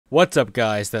What's up,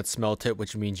 guys? That smelt it,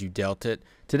 which means you dealt it.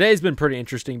 Today's been pretty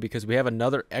interesting because we have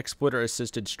another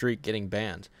exploiter-assisted streak getting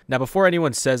banned. Now, before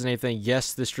anyone says anything,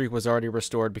 yes, this streak was already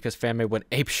restored because FanMade went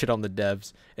apeshit on the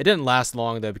devs. It didn't last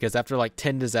long, though, because after like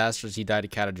 10 disasters, he died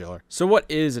of Caterpillar. So what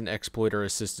is an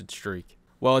exploiter-assisted streak?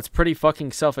 Well, it's pretty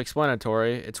fucking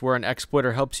self-explanatory. It's where an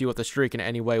exploiter helps you with a streak in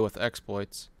any way with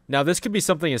exploits. Now, this could be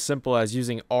something as simple as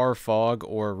using rfog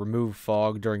or remove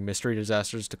fog during mystery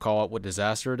disasters to call out what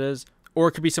disaster it is. Or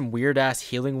it could be some weird-ass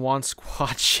healing wand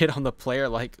squad shit on the player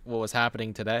like what was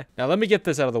happening today. Now, let me get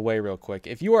this out of the way real quick.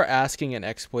 If you are asking an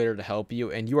exploiter to help you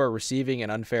and you are receiving an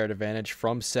unfair advantage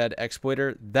from said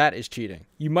exploiter, that is cheating.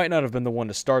 You might not have been the one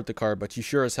to start the card, but you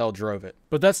sure as hell drove it.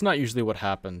 But that's not usually what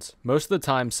happens. Most of the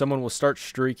time, someone will start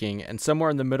streaking, and somewhere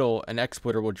in the middle, an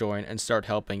exploiter will join and start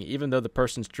helping, even though the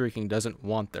person streaking doesn't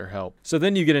want their help. So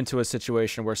then you get into a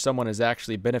situation where someone is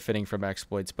actually benefiting from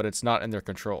exploits, but it's not in their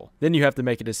control. Then you have to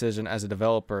make a decision as a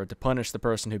developer to punish the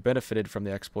person who benefited from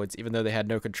the exploits even though they had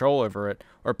no control over it,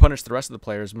 or punish the rest of the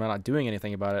players by not doing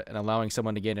anything about it and allowing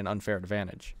someone to gain an unfair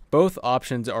advantage. Both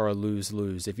options are a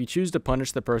lose-lose. If you choose to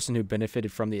punish the person who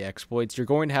benefited from the exploits, you're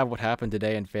going to have what happened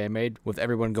today in FanMade with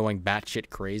everyone going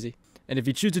batshit crazy. And if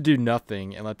you choose to do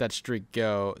nothing and let that streak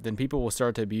go, then people will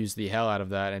start to abuse the hell out of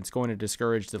that, and it's going to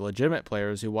discourage the legitimate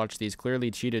players who watch these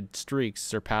clearly cheated streaks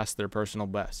surpass their personal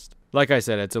best. Like I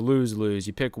said, it's a lose-lose.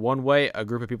 You pick one way, a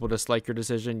group of people dislike your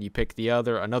decision. You pick the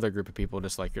other, another group of people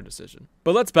dislike your decision.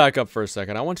 But let's back up for a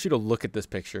second. I want you to look at this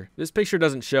picture. This picture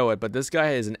doesn't show it, but this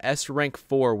guy is an S rank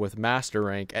 4 with master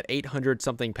rank at 800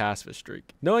 something pacifist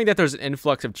streak. Knowing that there's an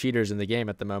influx of cheaters in the game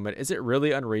at the moment, is it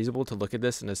really unreasonable to look at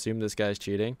this and assume this guy's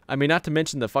cheating? I mean, not to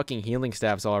mention the fucking healing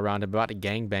staffs all around him about to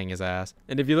gangbang his ass.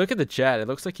 And if you look at the chat, it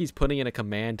looks like he's putting in a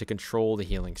command to control the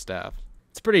healing staff.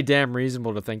 It's pretty damn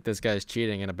reasonable to think this guy's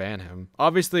cheating and to ban him.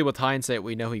 Obviously, with hindsight,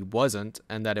 we know he wasn't,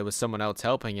 and that it was someone else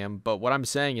helping him, but what I'm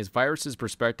saying is Virus's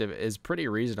perspective is pretty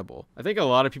reasonable. I think a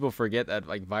lot of people forget that,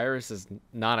 like, Virus is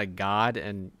not a god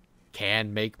and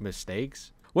can make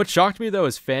mistakes. What shocked me, though,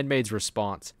 is FanMade's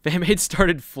response. FanMade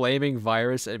started flaming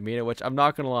Virus and Mina, which I'm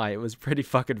not gonna lie, it was pretty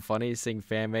fucking funny seeing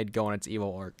FanMade go on its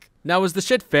evil arc. Now, was the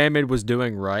shit FanMade was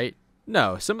doing right?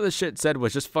 No, some of the shit said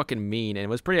was just fucking mean and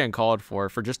was pretty uncalled for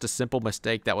just a simple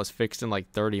mistake that was fixed in like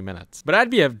 30 minutes. But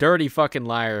I'd be a dirty fucking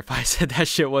liar if I said that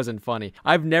shit wasn't funny.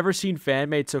 I've never seen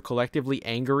FanMade so collectively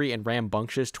angry and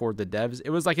rambunctious toward the devs. It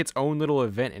was like its own little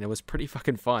event and it was pretty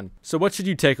fucking fun. So what should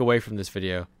you take away from this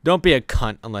video? Don't be a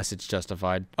cunt unless it's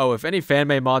justified. Oh, if any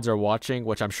FanMade mods are watching,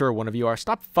 which I'm sure one of you are,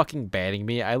 stop fucking banning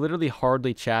me. I literally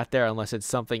hardly chat there unless it's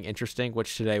something interesting,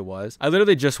 which today was. I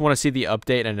literally just want to see the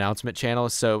update and announcement channel,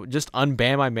 so just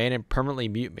unban my main and permanently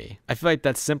mute me. I feel like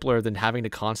that's simpler than having to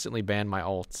constantly ban my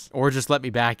alts. Or just let me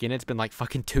back in. It's been like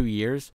fucking 2 years.